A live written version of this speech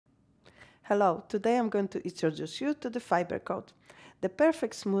Hello, today I'm going to introduce you to the fiber coat, the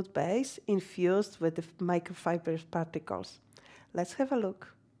perfect smooth base infused with the microfiber particles. Let's have a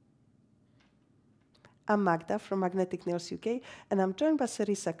look. I'm Magda from Magnetic Nails UK and I'm joined by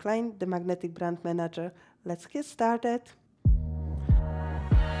Sarisa Klein, the Magnetic Brand Manager. Let's get started.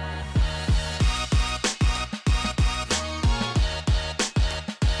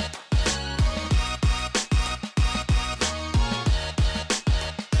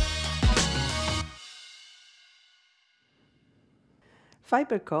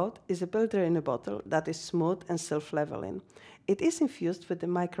 Fiber coat is a builder in a bottle that is smooth and self-leveling. It is infused with the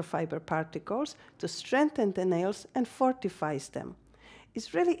microfiber particles to strengthen the nails and fortifies them.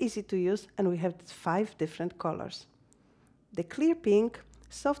 It's really easy to use and we have 5 different colors. The clear pink,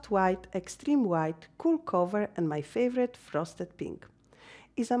 soft white, extreme white, cool cover and my favorite, frosted pink.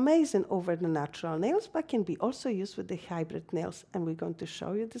 It's amazing over the natural nails but can be also used with the hybrid nails and we're going to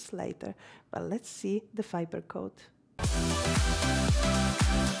show you this later. But let's see the fiber coat.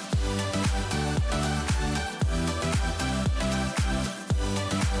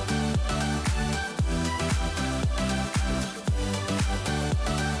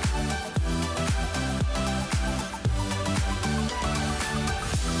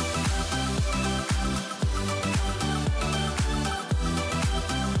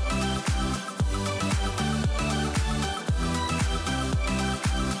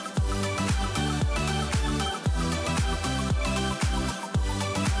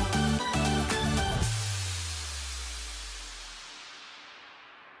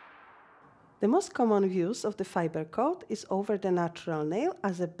 The most common use of the fiber coat is over the natural nail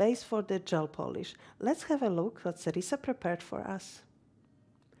as a base for the gel polish. Let's have a look what Sarisa prepared for us.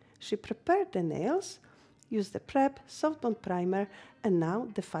 She prepared the nails, used the prep, soft bond primer, and now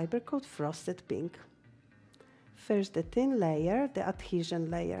the fiber coat frosted pink. First the thin layer, the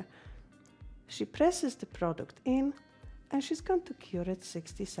adhesion layer. She presses the product in and she's going to cure it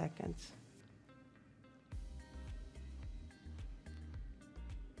 60 seconds.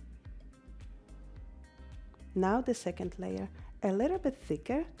 Now the second layer, a little bit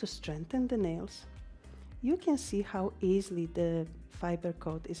thicker to strengthen the nails. You can see how easily the fiber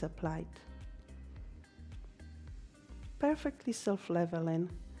coat is applied. Perfectly self-leveling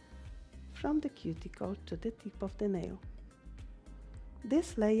from the cuticle to the tip of the nail.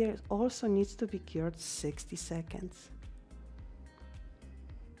 This layer also needs to be cured 60 seconds.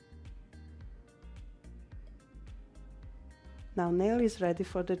 Now nail is ready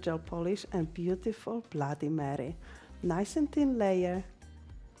for the gel polish and beautiful Bloody Mary. Nice and thin layer.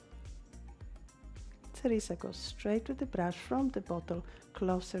 Sarisa goes straight with the brush from the bottle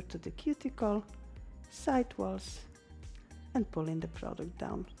closer to the cuticle, side walls, and pulling the product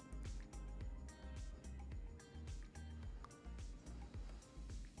down.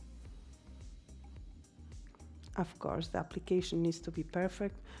 Of course, the application needs to be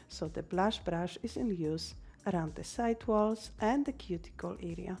perfect, so the blush brush is in use around the side walls and the cuticle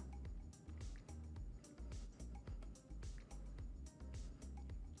area.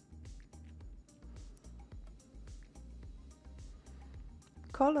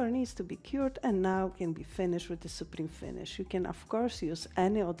 Color needs to be cured and now can be finished with the supreme finish. You can of course use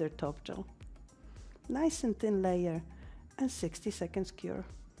any other top gel. Nice and thin layer and 60 seconds cure.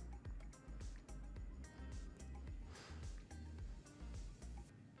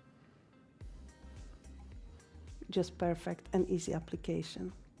 Just perfect and easy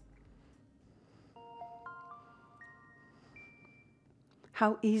application.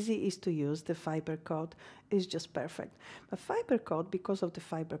 How easy is to use the fiber coat is just perfect. But fiber coat, because of the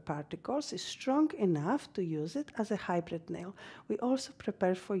fiber particles, is strong enough to use it as a hybrid nail. We also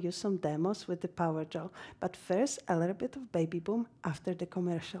prepared for you some demos with the power gel. But first, a little bit of baby boom after the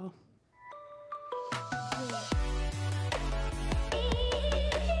commercial.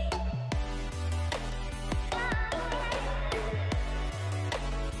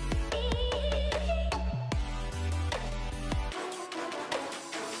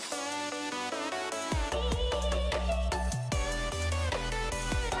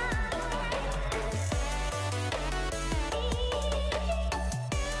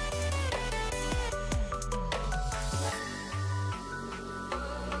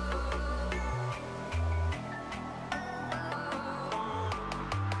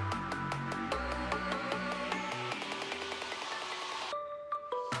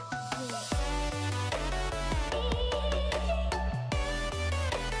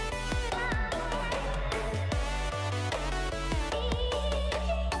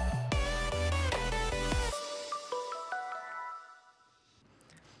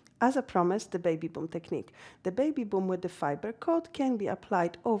 As I promised, the baby boom technique. The baby boom with the fiber coat can be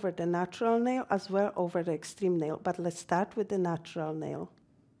applied over the natural nail as well over the extreme nail, but let's start with the natural nail.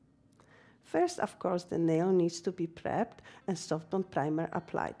 First, of course, the nail needs to be prepped and soft bond primer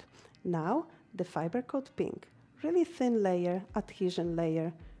applied. Now, the fiber coat pink. Really thin layer, adhesion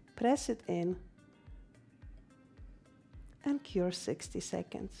layer. Press it in and cure 60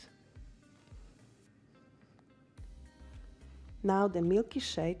 seconds. Now the milky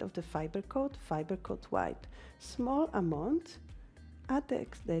shade of the fiber coat white. Small amount at the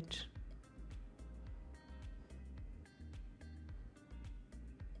edge.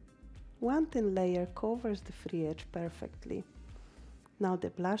 One thin layer covers the free edge perfectly. Now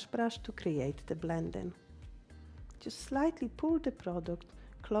the blush brush to create the blending. Just slightly pull the product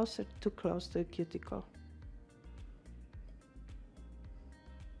close to the cuticle.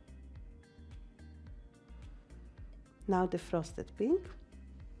 Now the frosted pink.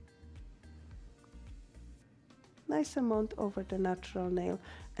 Nice amount over the natural nail,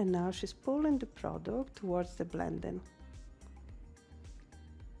 and now she's pulling the product towards the blending.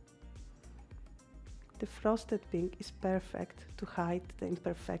 The frosted pink is perfect to hide the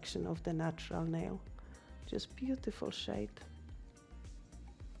imperfection of the natural nail. Just beautiful shade.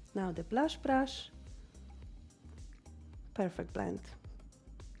 Now the blush brush. Perfect blend.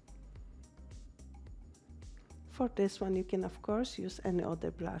 For this one you can of course use any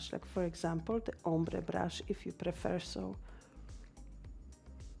other blush, like for example the ombre brush if you prefer so.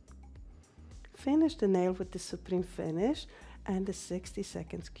 Finish the nail with the supreme finish and the 60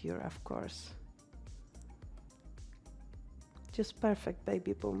 seconds cure of course. Just perfect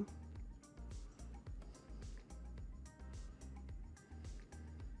baby boom.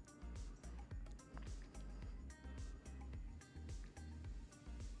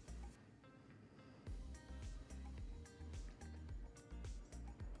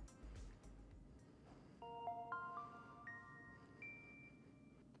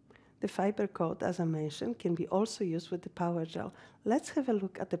 The fiber coat, as I mentioned, can be also used with the power gel. Let's have a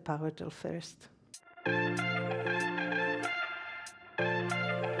look at the power gel first.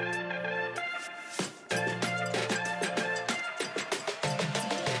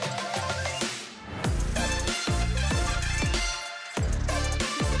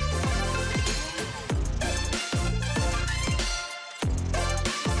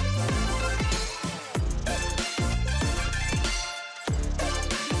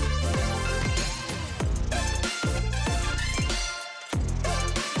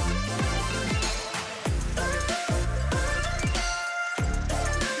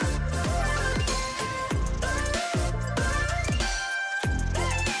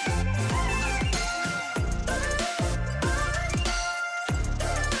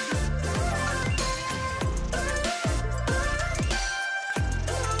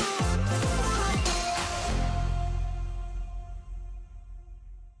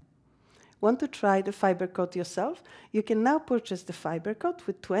 Want to try the fiber coat yourself? You can now purchase the fiber coat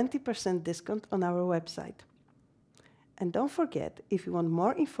with 20% discount on our website. And don't forget, if you want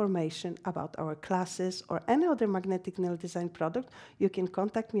more information about our classes or any other magnetic nail design product, you can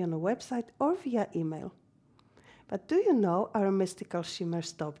contact me on the website or via email. But do you know our mystical shimmer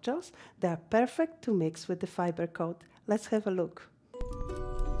stop gels? They are perfect to mix with the fiber coat. Let's have a look.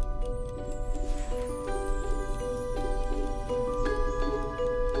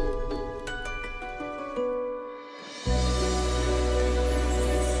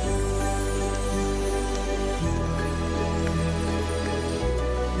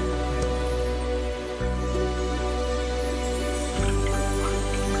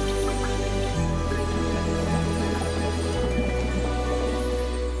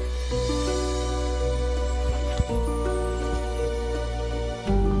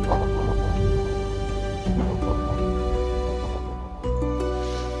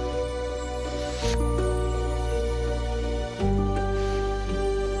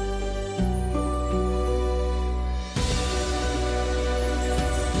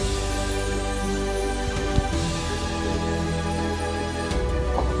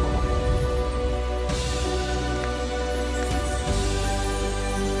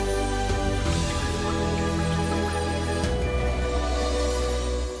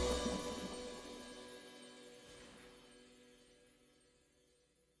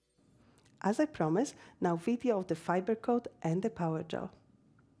 As I promised, now video of the fiber coat and the power gel.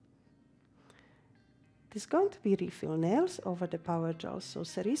 There's going to be refill nails over the power gel, so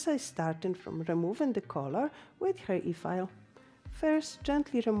Sarisa is starting from removing the color with her e-file. First,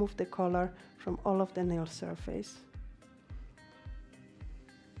 gently remove the color from all of the nail surface.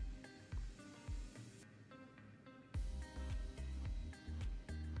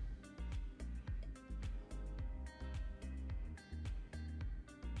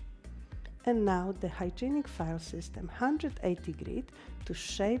 And now the hygienic file system 180 grid to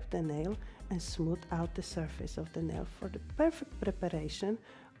shape the nail and smooth out the surface of the nail for the perfect preparation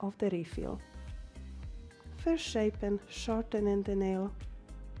of the refill. First shaping, shortening the nail.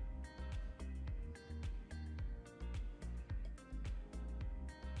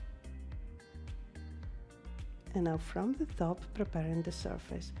 And now from the top preparing the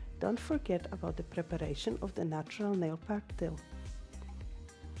surface. Don't forget about the preparation of the natural nail particle.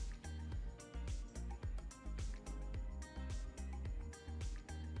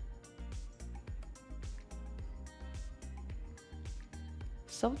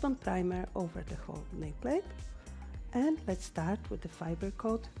 Soft-on primer over the whole nail plate. And let's start with the fiber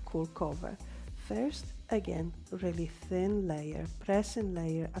coat cool cover. First, again, really thin layer, pressing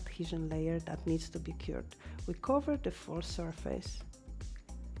layer, adhesion layer that needs to be cured. We cover the full surface.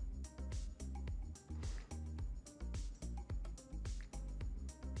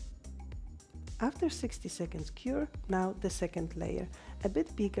 After 60 seconds cure, now the second layer, a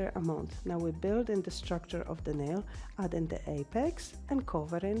bit bigger amount. Now we build in the structure of the nail, adding the apex and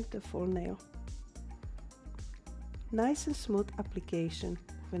covering the full nail. Nice and smooth application,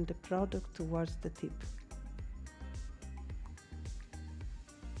 moving the product towards the tip.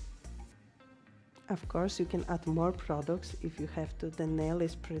 Of course, you can add more products if you have to, the nail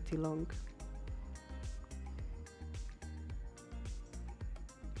is pretty long.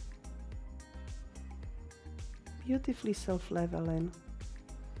 Beautifully self-leveling,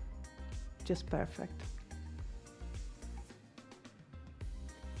 just perfect.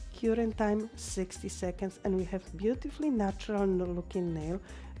 Curing time 60 seconds and we have beautifully natural looking nail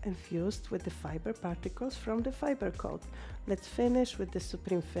infused with the fiber particles from the fiber coat. Let's finish with the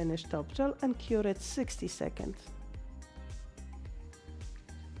Supreme Finish top gel and cure it 60 seconds.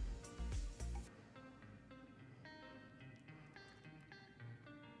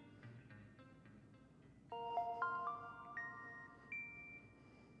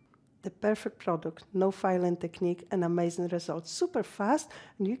 The perfect product, no filing technique, and amazing results, super fast,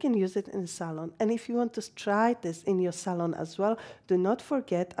 and you can use it in the salon. And if you want to try this in your salon as well, do not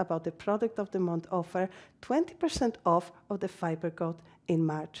forget about the product of the month offer, 20% off of the fiber coat in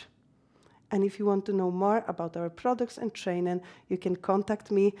March. And if you want to know more about our products and training, you can contact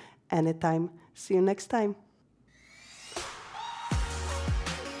me anytime. See you next time.